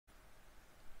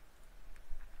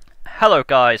Hello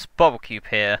guys, BubbleCube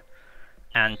here,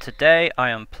 and today I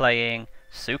am playing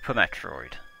Super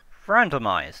Metroid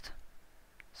Randomized.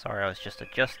 Sorry, I was just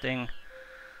adjusting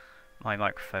my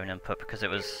microphone input because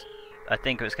I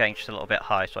think it was getting just a little bit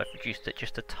high, so I've reduced it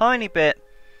just a tiny bit,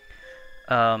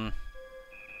 because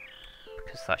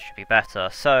that should be better.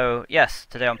 So, yes,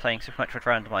 today I'm playing Super Metroid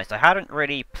Randomized. I hadn't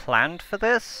really planned for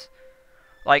this.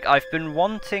 Like, I've been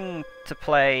wanting to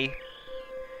play,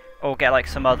 or get like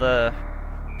some other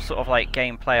sort of like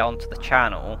gameplay onto the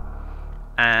channel,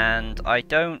 and I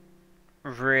don't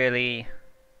really...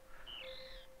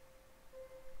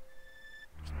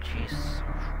 Jeez,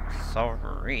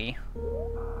 sorry.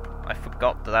 I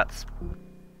forgot that that's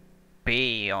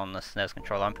B on the SNES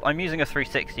controller. I'm using a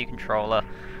 360 controller,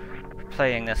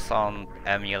 playing this on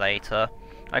emulator.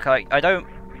 Like, I don't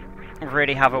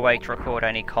really have a way to record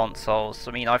any consoles.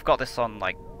 I mean, I've got this on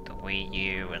like the Wii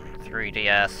U and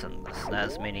 3DS and the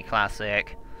SNES Mini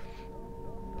Classic,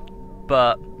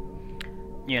 but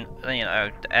you know,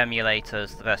 the emulator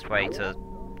is the best way to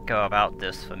go about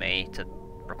this for me to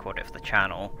record it for the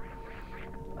channel.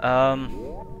 But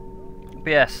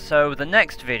yes, so the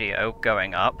next video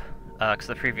going up, because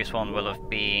the previous one will have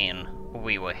been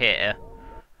We Were Here,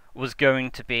 was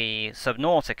going to be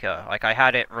Subnautica. Like, I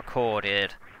had it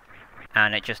recorded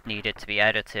and it just needed to be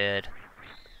edited,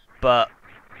 but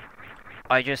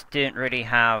I just didn't really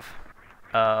have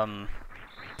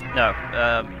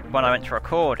when I went to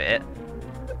record it,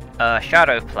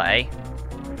 Shadowplay,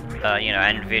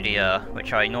 NVIDIA,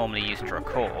 which I normally use to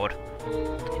record,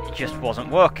 it just wasn't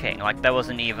working. Like, there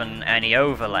wasn't even any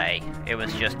overlay. It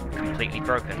was just completely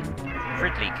broken.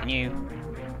 Ridley, can you...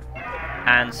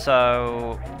 And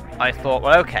so I thought,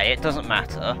 well, okay, it doesn't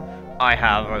matter. I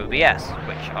have OBS,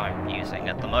 which I'm using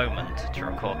at the moment to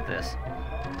record this.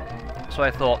 So I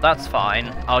thought, that's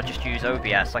fine, I'll just use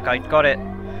OBS. Like,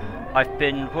 I've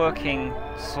been working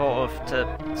sort of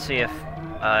to see if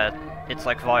it's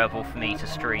like viable for me to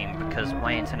stream, because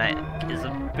my internet is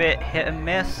a bit hit and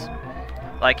miss.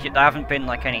 Like, there haven't been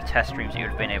like any test streams you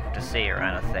would have been able to see or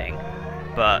anything,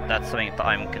 but that's something that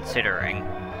I'm considering.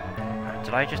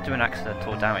 Did I just do an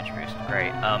accidental damage boost?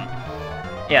 Great.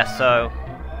 Yeah, so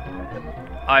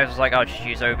I was like, I'll just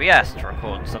use OBS to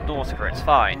record Subnautica, it's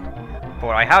fine. But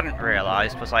what I hadn't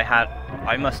realised was I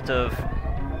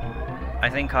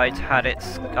think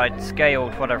I'd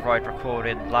scaled whatever I'd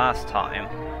recorded last time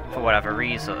for whatever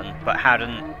reason, but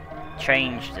hadn't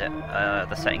changed it,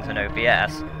 the settings in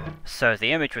OBS, so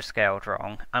the image was scaled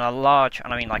wrong, and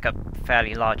a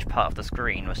fairly large part of the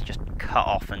screen was just cut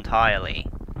off entirely,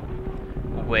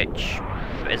 which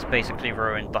has basically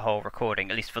ruined the whole recording,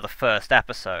 at least for the first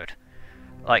episode.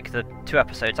 Like, the 2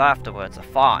 episodes afterwards are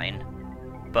fine,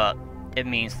 but it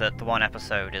means that the 1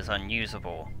 episode is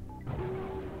unusable.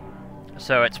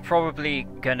 So it's probably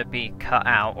going to be cut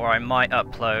out, or I might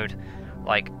upload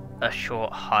like a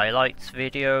short highlights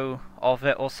video of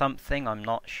it or something, I'm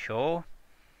not sure.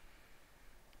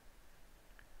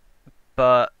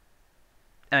 But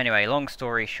anyway, long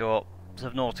story short,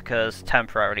 Subnautica's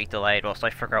temporarily delayed whilst I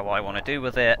figure out what I want to do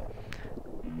with it.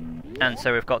 And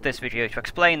so we've got this video to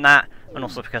explain that, and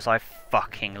also because I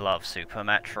fucking love Super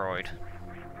Metroid.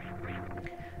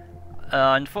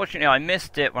 Unfortunately, I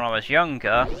missed it when I was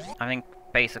younger. I think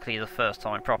basically the first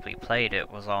time I properly played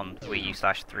it was on Wii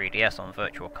U/3DS on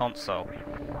Virtual Console.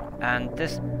 And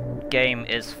this game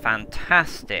is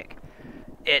fantastic.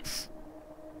 It's...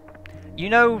 You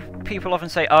know, people often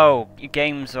say, oh,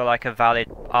 games are like a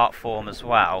valid art form as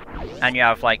well. And you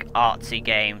have like artsy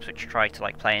games which try to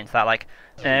like play into that, like,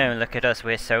 oh, look at us,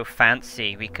 we're so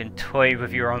fancy, we can toy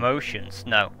with your emotions.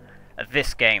 No,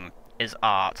 this game is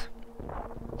art.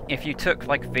 If you took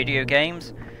like video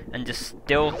games and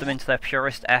distilled them into their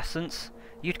purest essence,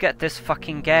 you'd get this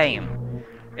fucking game.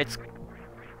 It's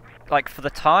like, for the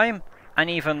time, and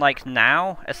even like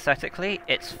now, aesthetically,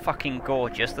 it's fucking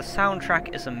gorgeous. The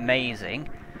soundtrack is amazing,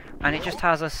 and it just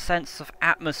has a sense of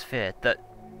atmosphere that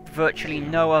virtually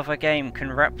no other game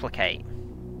can replicate.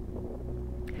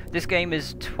 This game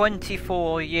is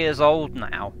 24 years old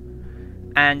now,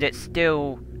 and it's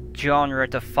still genre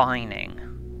defining.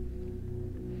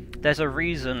 There's a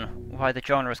reason why the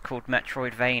genre is called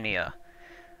Metroidvania.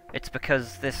 It's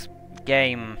because this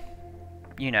game,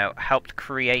 you know, helped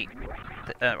create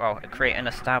and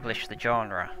establish the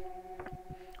genre.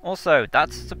 Also,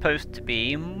 that's supposed to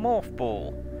be Morph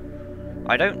Ball.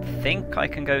 I don't think I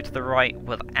can go to the right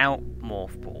without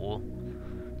Morph Ball,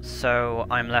 so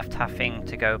I'm left having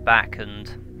to go back and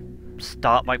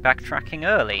start my backtracking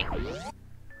early.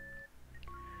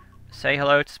 Say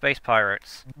hello to space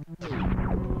pirates.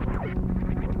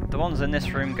 The ones in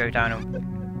this room go down in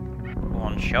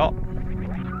one shot.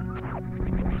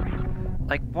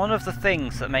 like, one of the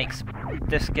things that makes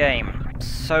this game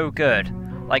so good,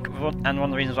 like, and one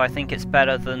of the reasons why I think it's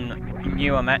better than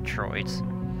newer Metroids,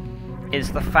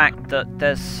 is the fact that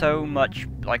there's so much,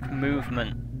 like,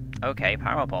 movement, okay,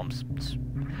 power bombs,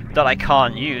 that I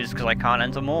can't use because I can't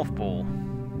enter Morph Ball.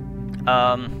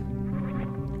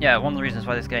 Yeah, one of the reasons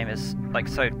why this game is, like,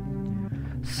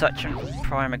 such a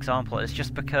prime example is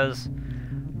just because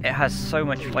it has so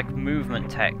much, like, movement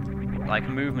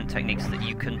techniques that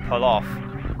you can pull off,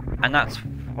 and that's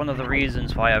one of the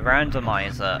reasons why a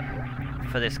randomizer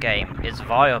for this game is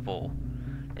viable,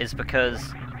 is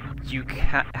because you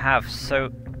have so,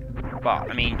 well,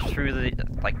 I mean, through the,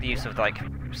 like, the use of, like,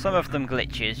 some of them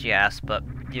glitches, yes, but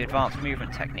the advanced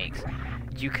movement techniques,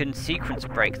 you can sequence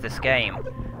break this game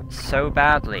so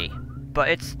badly, but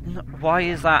it's, why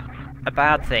is that a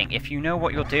bad thing? If you know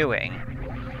what you're doing,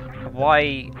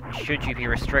 why should you be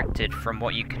restricted from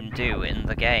what you can do in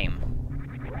the game?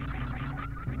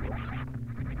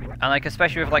 And, like,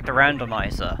 especially with, like, the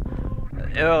randomizer,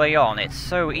 early on, it's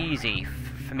so easy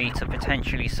for me to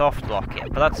potentially soft lock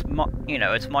it, but that's my, you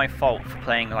know, it's my fault for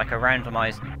playing, like, a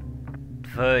randomized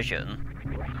version.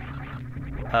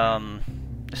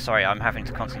 Sorry, I'm having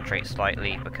to concentrate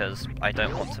slightly because I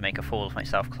don't want to make a fool of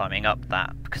myself climbing up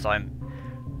that, because I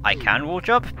can wall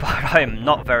jump, but I'm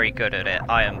not very good at it.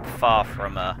 I am far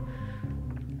from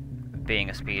being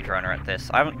a speedrunner at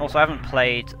this. I haven't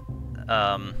played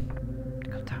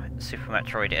God damn it, Super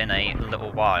Metroid in a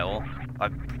little while.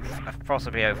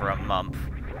 Possibly over a month,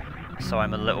 so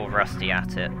I'm a little rusty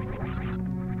at it.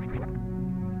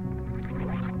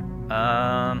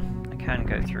 I can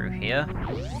go through here.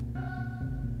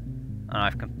 And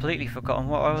I've completely forgotten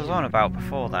what I was on about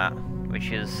before that, which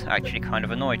has actually kind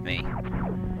of annoyed me.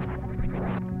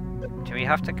 Do we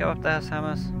have to go up there,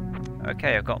 Samus?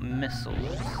 Okay, I've got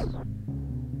missiles.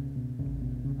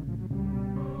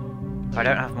 I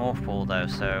don't have Morph Ball though,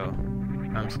 so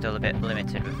I'm still a bit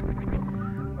limited with...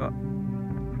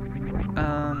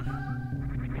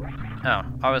 Oh,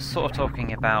 I was sort of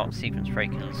talking about sequence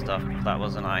breaking and stuff, that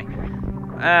wasn't I?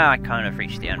 I kind of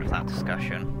reached the end of that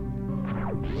discussion.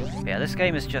 Yeah, this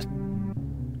game is just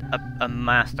a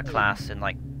masterclass in,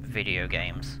 like, video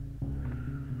games.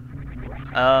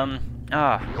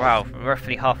 Wow,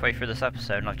 roughly halfway through this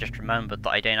episode, and I've just remembered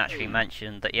that I didn't actually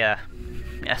mention that, yeah,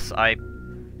 yes,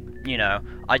 you know,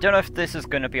 I don't know if this is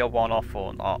going to be a one-off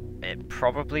or not. It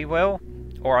probably will.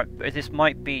 Or this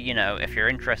might be, you know, if you're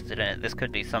interested in it, this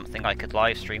could be something I could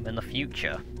live stream in the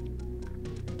future.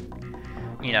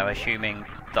 You know, assuming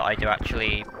that I do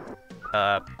actually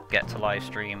get to live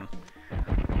stream.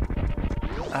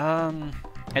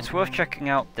 It's worth checking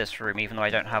out this room, even though I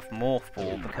don't have Morph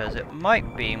Ball, because it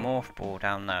might be Morph Ball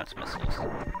down there. It's missiles.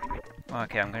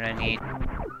 Okay, I'm gonna need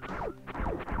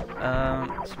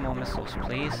some more missiles,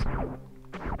 please.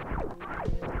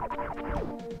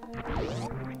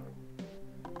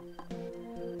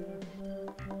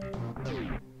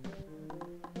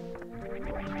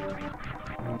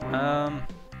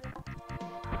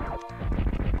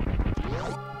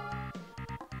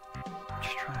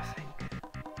 Just trying to think.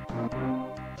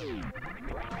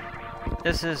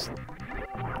 This is...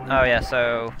 Oh yeah,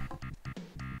 so...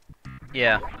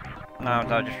 Yeah. No,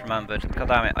 I just remembered. God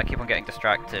damn it, I keep on getting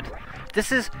distracted.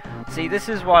 This is... See, this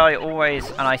is why I always...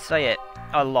 And I say it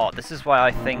a lot. This is why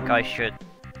I think I should,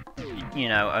 you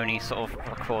know, only sort of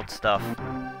record stuff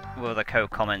with a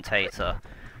co-commentator.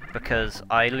 Because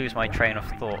I lose my train of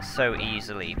thought so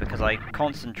easily. Because I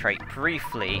concentrate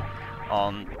briefly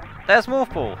on... There's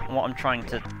Morph Ball! And what I'm trying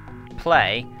to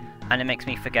play. And it makes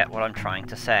me forget what I'm trying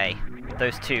to say.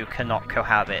 Those two cannot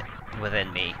cohabit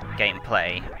within me.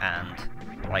 Gameplay and,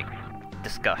 like,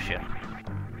 discussion.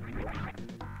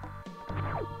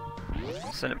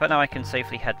 So, but now I can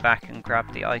safely head back and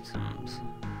grab the items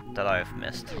that I've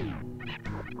missed.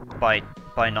 By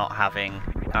not having...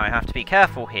 Now I have to be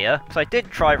careful here, because I did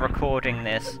try recording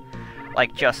this,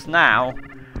 like, just now,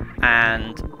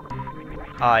 and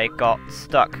I got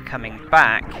stuck coming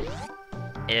back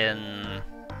in,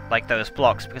 like, those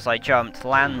blocks, because I jumped,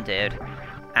 landed,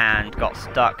 and got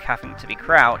stuck having to be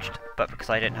crouched, but because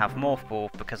I didn't have Morph Ball,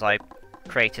 because I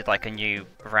created, like, a new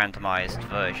randomized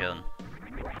version.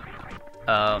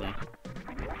 I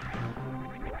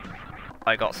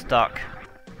got stuck,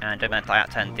 and it meant I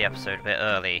had to end the episode a bit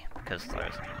early, because there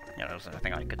was, you know, there was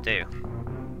nothing I could do.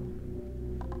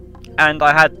 And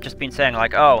I had just been saying,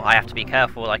 like, oh, I have to be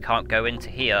careful, I can't go into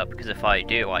here, because if I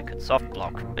do, I could soft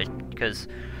block, because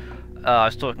I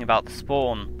was talking about the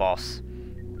spawn boss.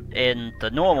 In the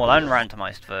normal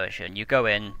unrandomized version, you go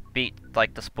in, beat,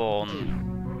 like, the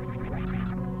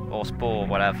spawn, or spore,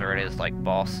 whatever it is, like,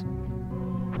 boss,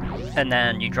 and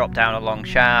then you drop down a long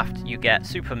shaft, you get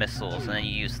super missiles, and then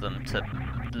you use them to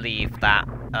leave that,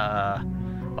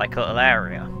 like, little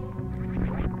area.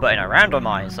 But in a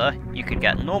randomizer, you could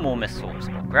get normal missiles,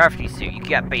 or gravity suit, you could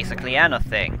get basically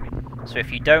anything. So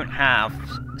if you don't have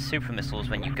super missiles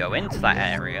when you go into that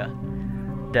area,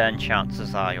 then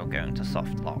chances are you're going to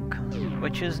soft lock,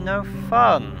 which is no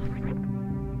fun.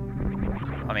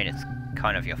 I mean, it's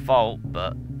kind of your fault,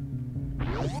 but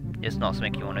it's not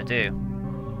something you want to do.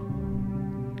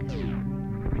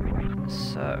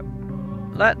 So,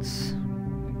 let's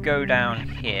go down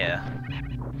here,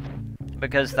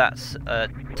 because that's a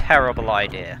terrible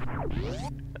idea.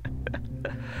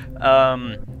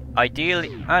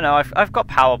 Ideally, I know, I've got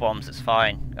power bombs, it's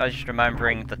fine. I was just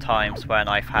remembering the times when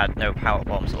I've had no power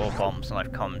bombs or bombs and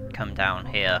I've come down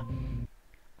here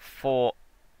for...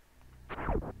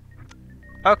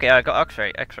 Okay, I got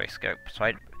X-ray scope.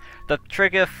 So the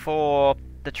trigger for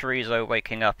the chorizo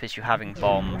waking up is you having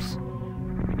bombs.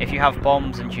 If you have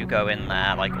bombs and you go in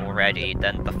there, like, already,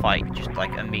 then the fight just,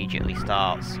 like, immediately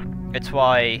starts. It's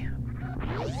why,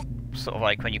 sort of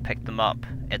like, when you pick them up,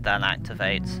 it then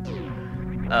activates.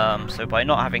 So by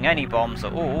not having any bombs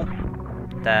at all,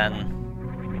 then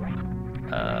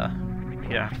you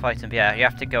don't have to fight them. Yeah, you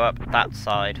have to go up that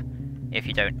side if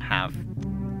you don't have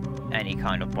any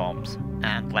kind of bombs.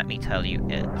 And let me tell you,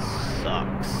 it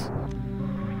sucks.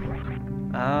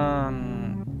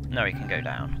 No, we can go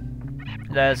down.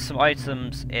 There's some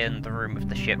items in the room of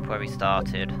the ship where we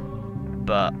started,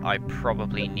 but I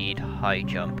probably need high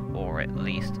jump or at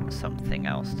least something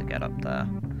else to get up there.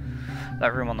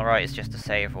 That room on the right is just a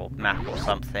save or map or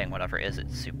something, whatever it is,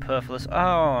 it's superfluous. Oh,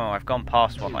 I've gone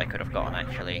past what I could have gotten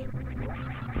actually.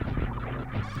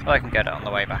 Well, I can get it on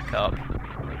the way back up.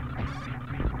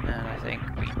 And I think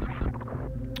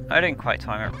I didn't quite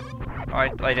time it.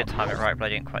 I did time it right, but I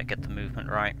didn't quite get the movement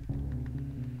right.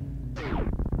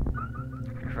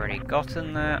 We've already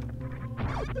gotten that.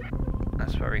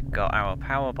 That's where we got our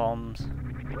power bombs.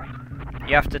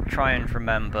 You have to try and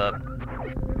remember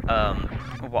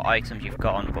what items you've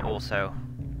gotten, but also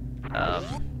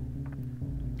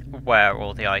where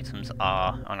all the items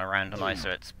are on a randomizer.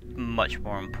 It's much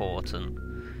more important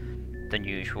than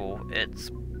usual.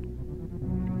 It's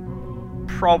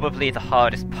probably the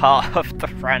hardest part of the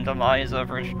randomizer,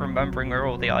 remembering where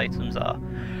all the items are.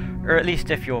 Or at least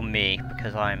if you're me,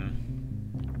 because I'm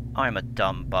a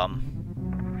dumb bum.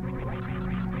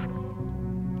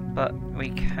 But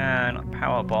we can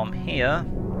power bomb here,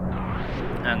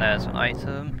 and there's an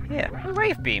item here, a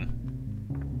wave beam.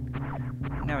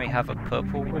 Now we have a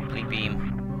purple wibbly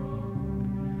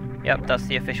beam. Yep, that's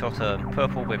the official term,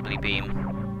 purple wibbly beam.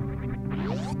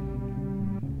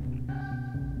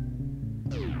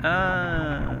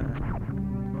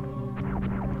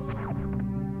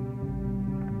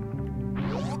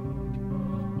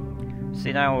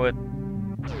 See, now we're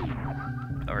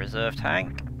a reserve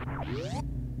tank.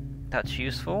 That's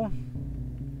useful.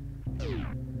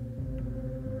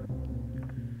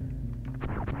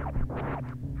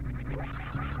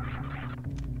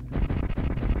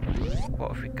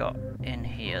 What have we got in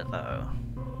here, though?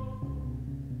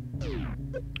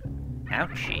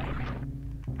 Ouchie.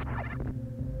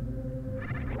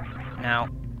 Now,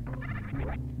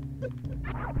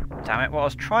 damn it, what I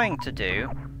was trying to do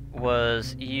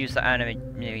was use the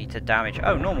enemy to damage...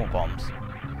 Oh, normal bombs.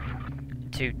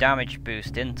 To damage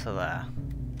boost into there.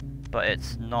 But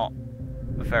it's not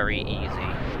very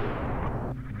easy.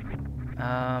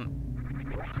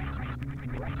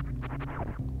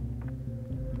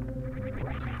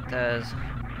 There's...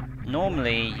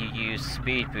 Normally you use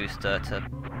speed booster to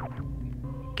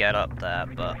get up there,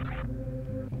 but...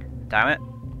 Damn it.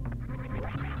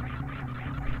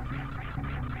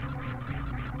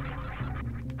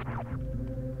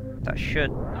 That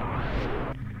should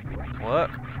work.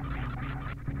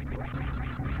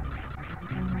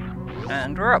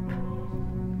 And we're up.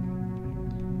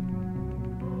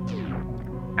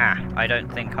 Ah, I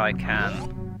don't think I can.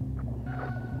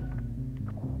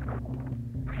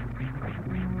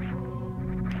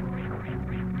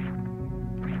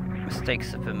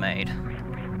 Mistakes have been made.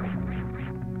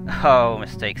 Oh,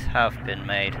 mistakes have been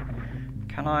made.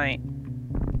 Can I...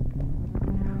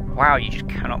 Wow, you just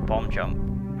cannot bomb jump.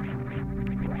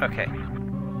 Okay.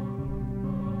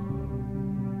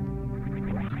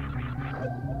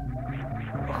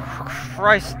 Oh,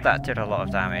 Christ, that did a lot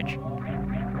of damage.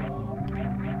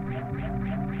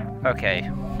 Okay,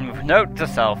 note to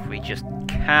self, we just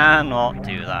cannot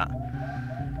do that.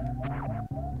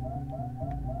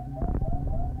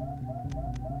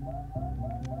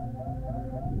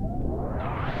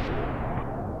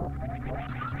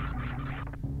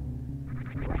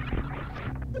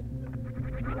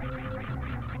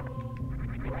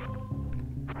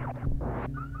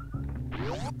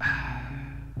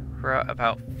 We're at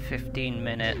about 15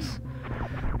 minutes.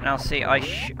 Now see,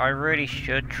 I really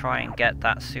should try and get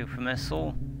that super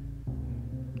missile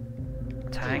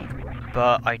tank,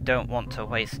 but I don't want to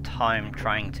waste time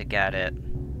trying to get it.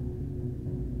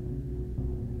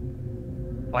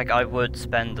 Like, I would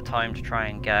spend the time to try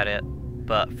and get it,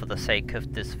 but for the sake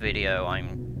of this video,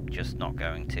 I'm just not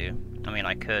going to. I mean,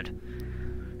 I could.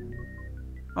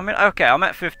 I mean, okay, I'm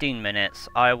at 15 minutes.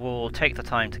 I will take the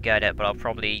time to get it, but I'll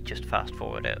probably just fast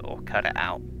forward it or cut it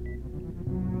out.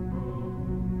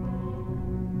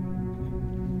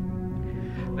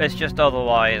 It's just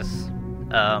otherwise,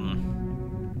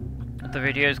 the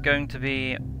video is going to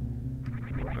be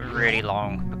really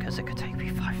long because it could take me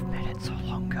 5 minutes or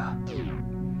longer.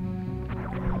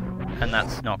 And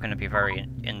that's not going to be very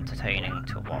entertaining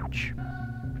to watch.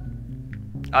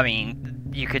 I mean,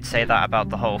 you could say that about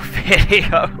the whole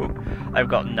video. I've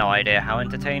got no idea how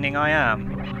entertaining I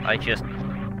am. I'm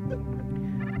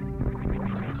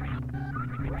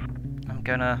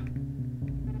gonna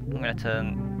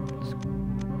turn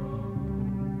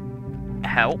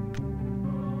help.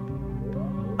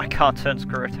 I can't turn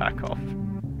screw attack off.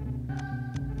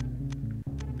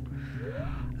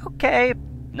 Okay.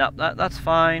 No, that's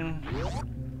fine.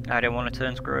 I didn't want to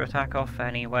turn screw attack off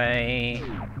anyway.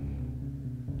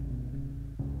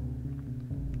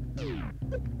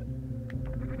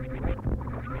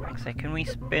 So can we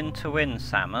spin to win,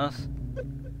 Samus?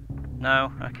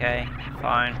 No? Okay,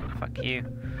 fine. Fuck you.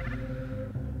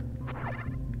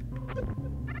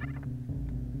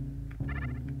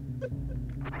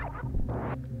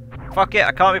 Fuck it,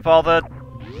 I can't be bothered.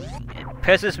 It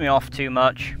pisses me off too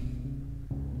much.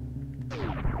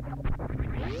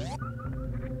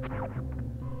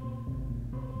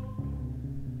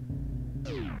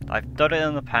 I've done it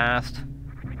in the past.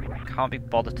 Can't be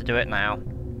bothered to do it now.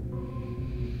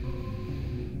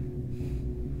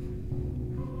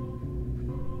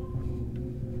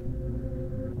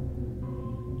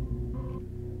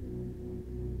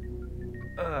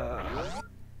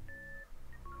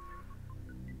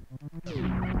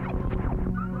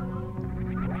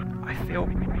 I feel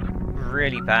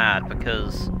really bad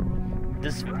because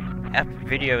this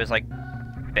video is like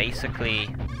basically,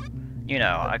 you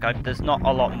know, there's not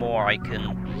a lot more I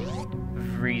can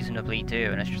reasonably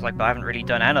do, and it's just like I haven't really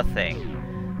done anything.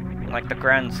 In like the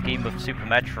grand scheme of Super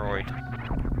Metroid,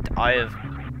 I have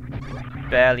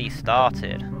barely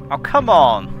started. Oh, come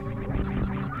on!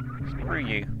 Screw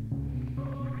you.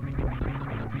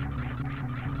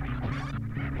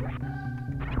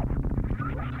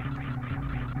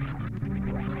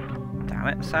 Damn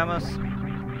it, Samus.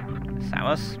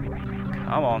 Samus?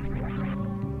 Come on.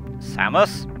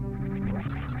 Samus?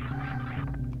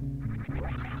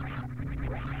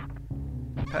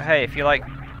 But hey, if you like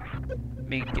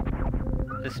me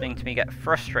listening to me get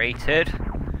frustrated,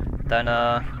 then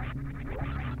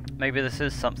maybe this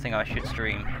is something I should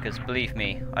stream, because believe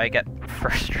me, I get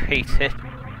frustrated.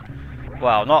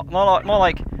 Well, not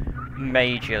like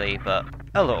majorly, but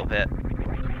a little bit.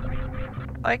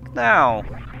 Like now.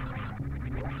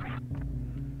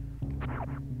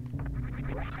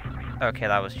 Okay,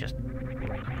 that was just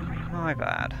my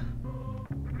bad.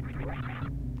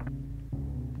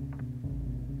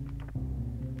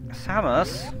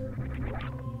 Samus?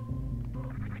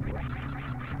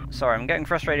 Sorry, I'm getting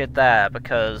frustrated there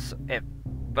because,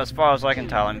 as far as I can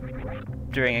tell, I'm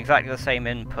doing exactly the same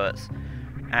inputs,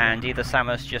 and either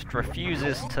Samus just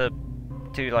refuses to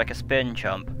do like a spin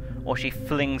jump, or she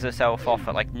flings herself off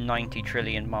at like 90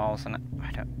 trillion miles, and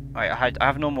I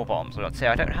have normal bombs. Let's say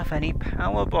I don't have any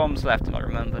power bombs left, and I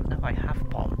remembered, no, I have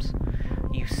bombs.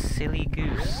 You silly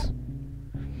goose.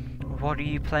 What are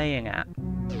you playing at?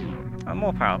 Oh,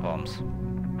 more power bombs.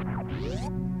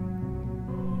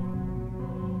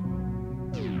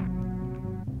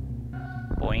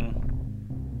 Boing.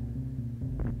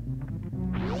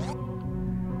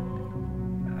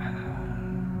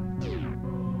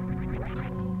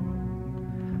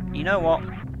 You know what?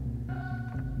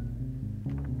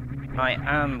 I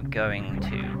am going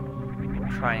to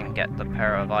try and get the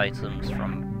pair of items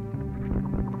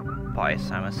from by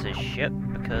Samus's ship,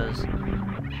 because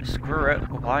screw it,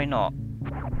 why not?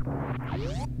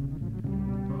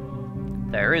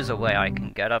 There is a way I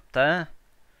can get up there,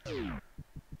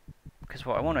 because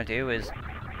what I want to do is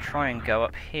try and go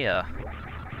up here,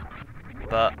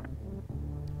 but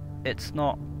it's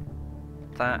not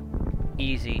that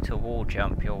easy to wall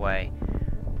jump your way.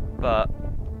 But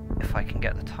if I can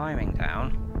get the timing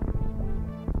down,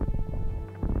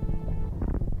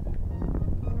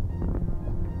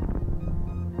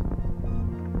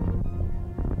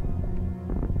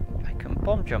 I can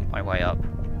bomb jump my way up.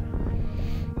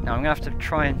 Now I'm gonna have to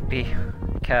try and be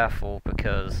careful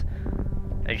because,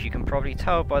 as you can probably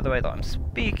tell by the way that I'm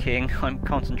speaking, I'm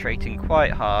concentrating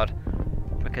quite hard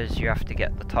because you have to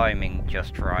get the timing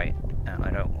just right, and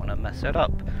I don't want to mess it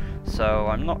up. So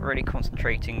I'm not really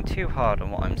concentrating too hard on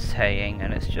what I'm saying,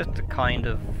 and it's just a kind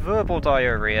of verbal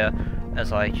diarrhea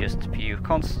as I just spew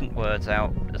constant words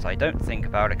out as I don't think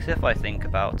about it, because if I think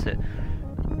about it,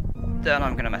 then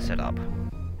I'm going to mess it up.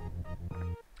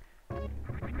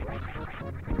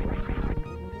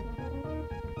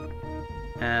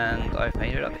 And I've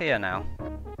made it up here now.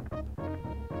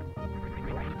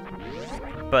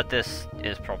 But this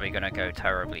is probably going to go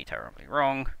terribly, terribly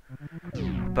wrong,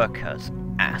 because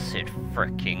acid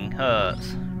fricking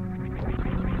hurts.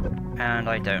 And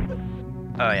I don't...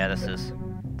 Oh yeah, this is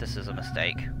a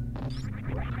mistake.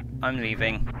 I'm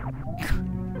leaving.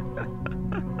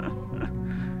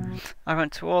 I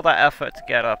went to all that effort to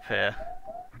get up here.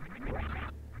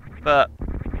 But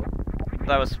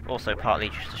that was also partly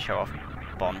just to show off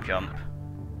bomb jump.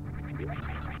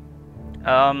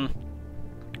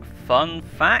 Fun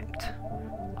fact,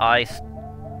 I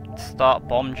start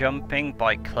bomb jumping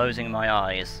by closing my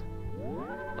eyes.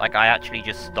 Like, I actually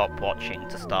just stop watching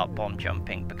to start bomb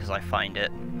jumping because I find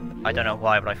it, I don't know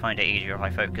why, but I find it easier if I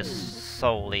focus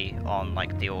solely on,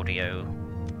 like, the audio.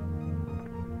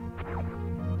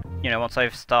 You know, once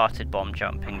I've started bomb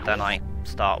jumping, then I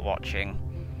start watching.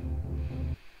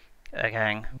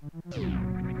 Again.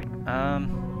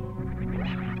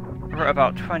 We're at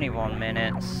about 21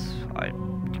 minutes. I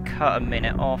cut a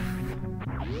minute off.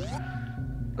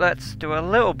 Let's do a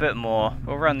little bit more.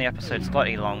 We'll run the episode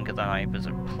slightly longer than I was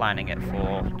planning it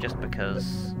for, just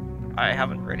because I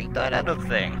haven't really done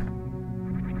anything.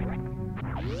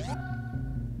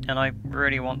 And I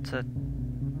really want to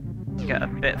get a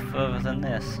bit further than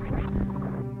this.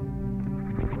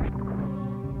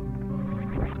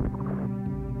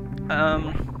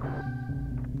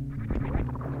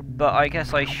 But I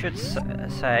guess I should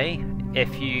say,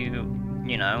 if you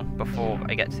know, before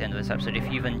I get to the end of this episode,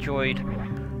 if you've enjoyed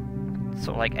sort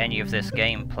of like any of this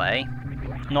gameplay,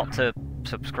 not to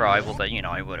subscribe, although, you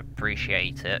know, I would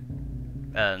appreciate it,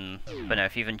 but no,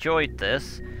 if you've enjoyed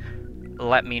this,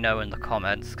 let me know in the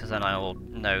comments, because then I will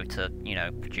know to, you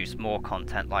know, produce more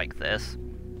content like this.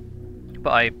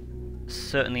 But I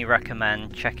certainly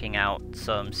recommend checking out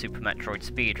some Super Metroid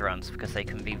speedruns, because they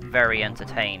can be very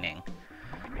entertaining.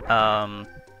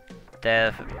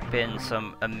 There have been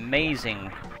some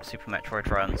amazing Super Metroid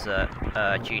runs at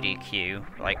GDQ,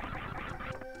 like,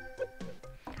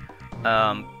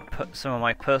 some of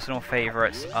my personal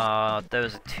favourites are, there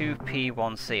was a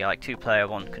 2P1C, like 2-player,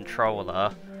 1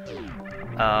 controller,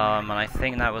 and I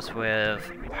think that was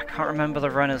with, I can't remember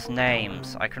the runners'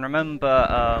 names. I can remember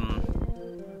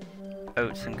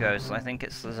Oats and Ghosts, I think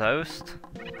it's the Zoast?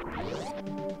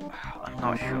 I'm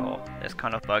not sure, it's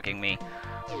kind of bugging me,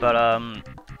 but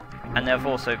and there have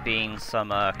also been some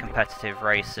competitive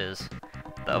races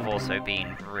that have also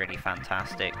been really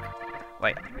fantastic.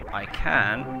 Wait, I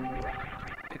can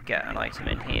get an item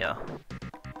in here.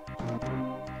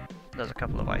 There's a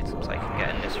couple of items I can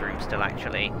get in this room still,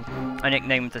 actually. I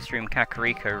nicknamed this room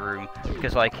Kakariko Room,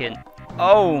 because I can...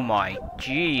 Oh my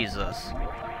Jesus!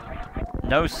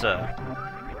 No, sir.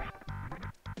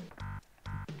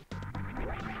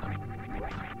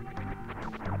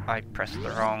 I pressed the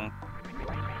wrong...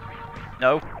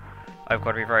 No, I've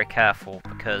got to be very careful,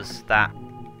 because that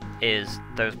is,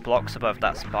 those blocks above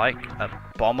that spike are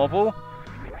bombable,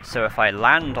 so if I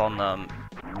land on them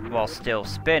while still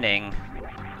spinning,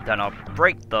 then I'll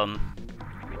break them,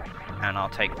 and I'll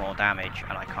take more damage,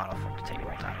 and I can't afford to take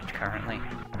more damage currently.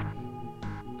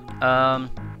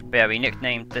 But yeah, we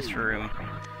nicknamed this room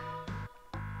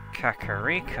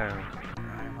Kakariko.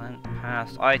 I went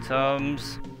past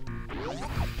items.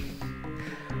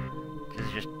 This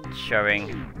is just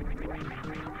showing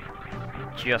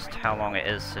just how long it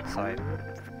is since I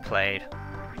played.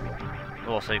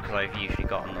 Also because I've usually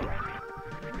gotten them.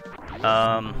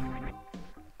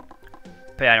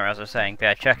 But yeah, anyway, as I was saying,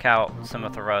 yeah, check out some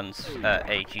of the runs at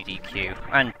AGDQ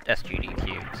and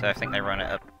SGDQ, so I think they run it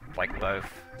at like both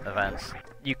events.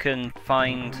 You can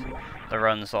find the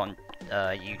runs on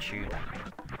YouTube.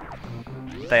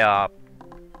 They are,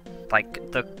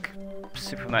 like, the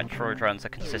Super Metroid runs are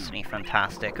consistently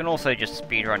fantastic, and also just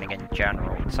speedrunning in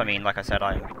general. So I mean, like I said,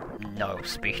 I'm no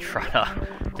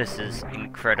speedrunner. This is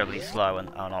incredibly slow and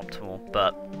unoptimal,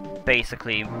 but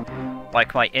basically,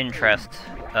 like, my interest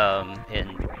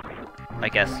in, I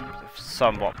guess,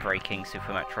 somewhat breaking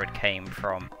Super Metroid came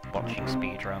from watching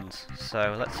speedruns.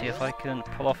 So let's see if I can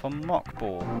pull off a mock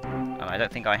ball. And I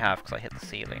don't think I have, because I hit the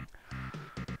ceiling.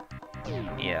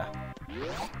 Yeah.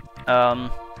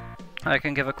 I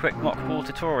can give a quick mock pool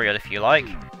tutorial if you like.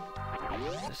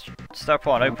 Just step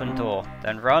 1, open door,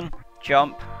 then run,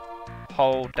 jump,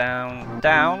 hold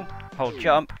down, hold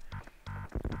jump,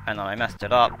 and then I messed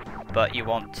it up, but you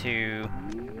want to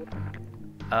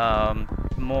enter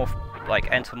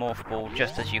morph ball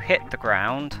just as you hit the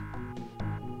ground,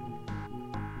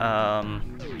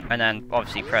 and then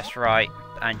obviously press right,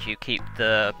 and you keep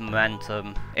the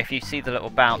momentum. If you see the little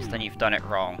bounce, then you've done it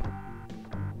wrong.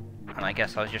 And I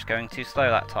guess I was just going too slow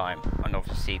that time, and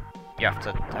obviously you have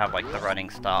to have like the running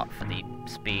start for the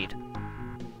speed.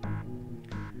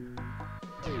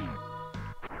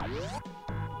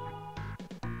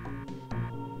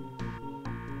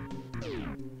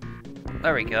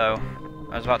 There we go.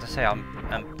 I was about to say I'm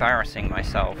embarrassing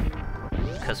myself,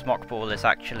 because mock ball is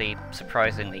actually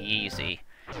surprisingly easy.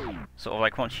 Sort of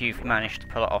like once you've managed to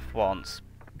pull it off once,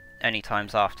 any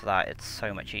times after that it's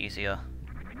so much easier.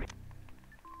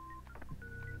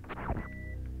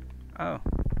 Oh.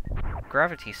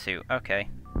 Gravity suit, okay.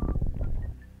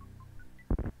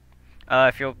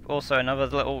 If you're also another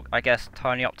little, I guess,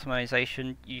 tiny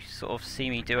optimization you sort of see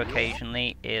me do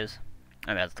occasionally is...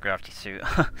 oh, there's the gravity suit.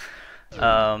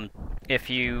 If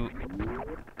you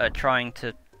are trying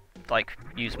to, like,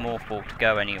 use morph ball to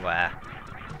go anywhere,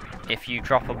 if you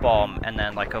drop a bomb and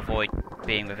then, like, avoid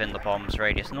being within the bomb's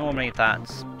radius, normally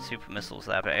that's super missiles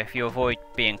there, but if you avoid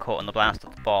being caught in the blast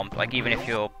of the bomb, like, even if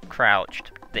you're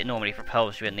crouched, it normally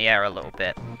propels you in the air a little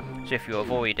bit. So if you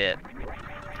avoid it,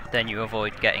 then you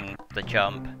avoid getting the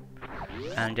jump,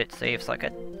 and it saves, like,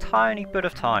 a tiny bit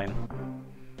of time.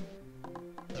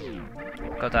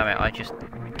 God damn it, I just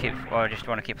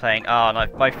want to keep playing. Ah, no,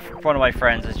 one of my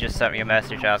friends has just sent me a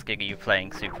message asking, are you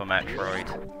playing Super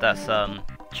Metroid? That's,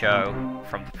 Joe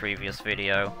from the previous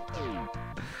video.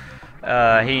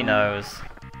 He knows.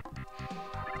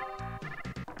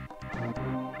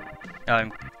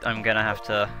 I'm gonna have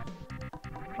to...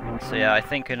 so yeah, I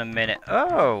think in a minute...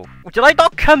 oh! Did I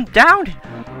not come down?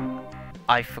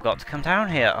 I forgot to come down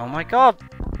here. Oh my god!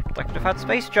 I could have had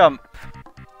space jump.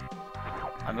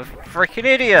 I'm a freaking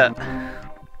idiot!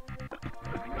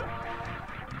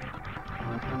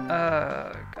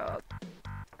 Oh god.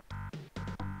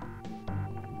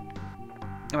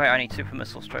 Wait, I need super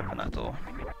missiles to open that door.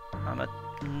 I'm a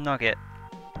nugget.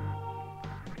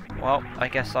 Well, I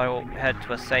guess I will head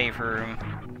to a save room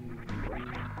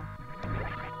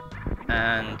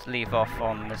and leave off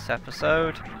on this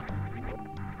episode.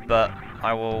 But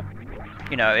I will,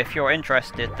 you know, if you're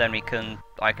interested, then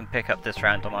I can pick up this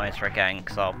randomizer again,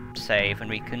 because I'll save and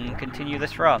we can continue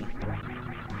this run.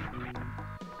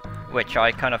 Which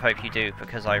I kind of hope you do,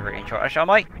 because I really enjoy it.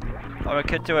 Actually, I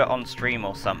could do it on stream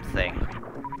or something.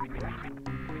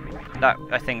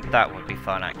 I think that would be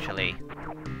fun, actually.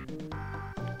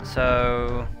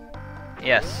 So,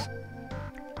 yes.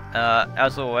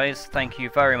 As always, thank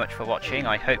you very much for watching.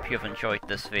 I hope you've enjoyed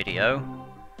this video.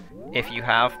 If you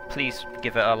have, please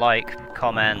give it a like,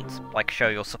 comment, like, show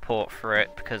your support for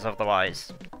it, because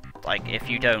otherwise, like, if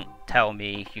you don't tell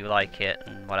me you like it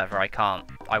and whatever, I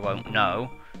won't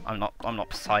know. I'm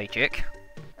not Psychic.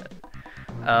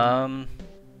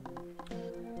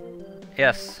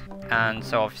 Yes, and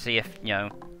so obviously if, you know,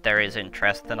 there is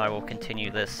interest, then I will continue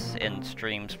this in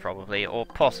streams probably, or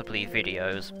possibly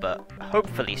videos, but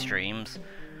hopefully streams.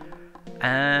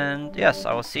 And yes,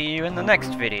 I will see you in the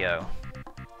next video.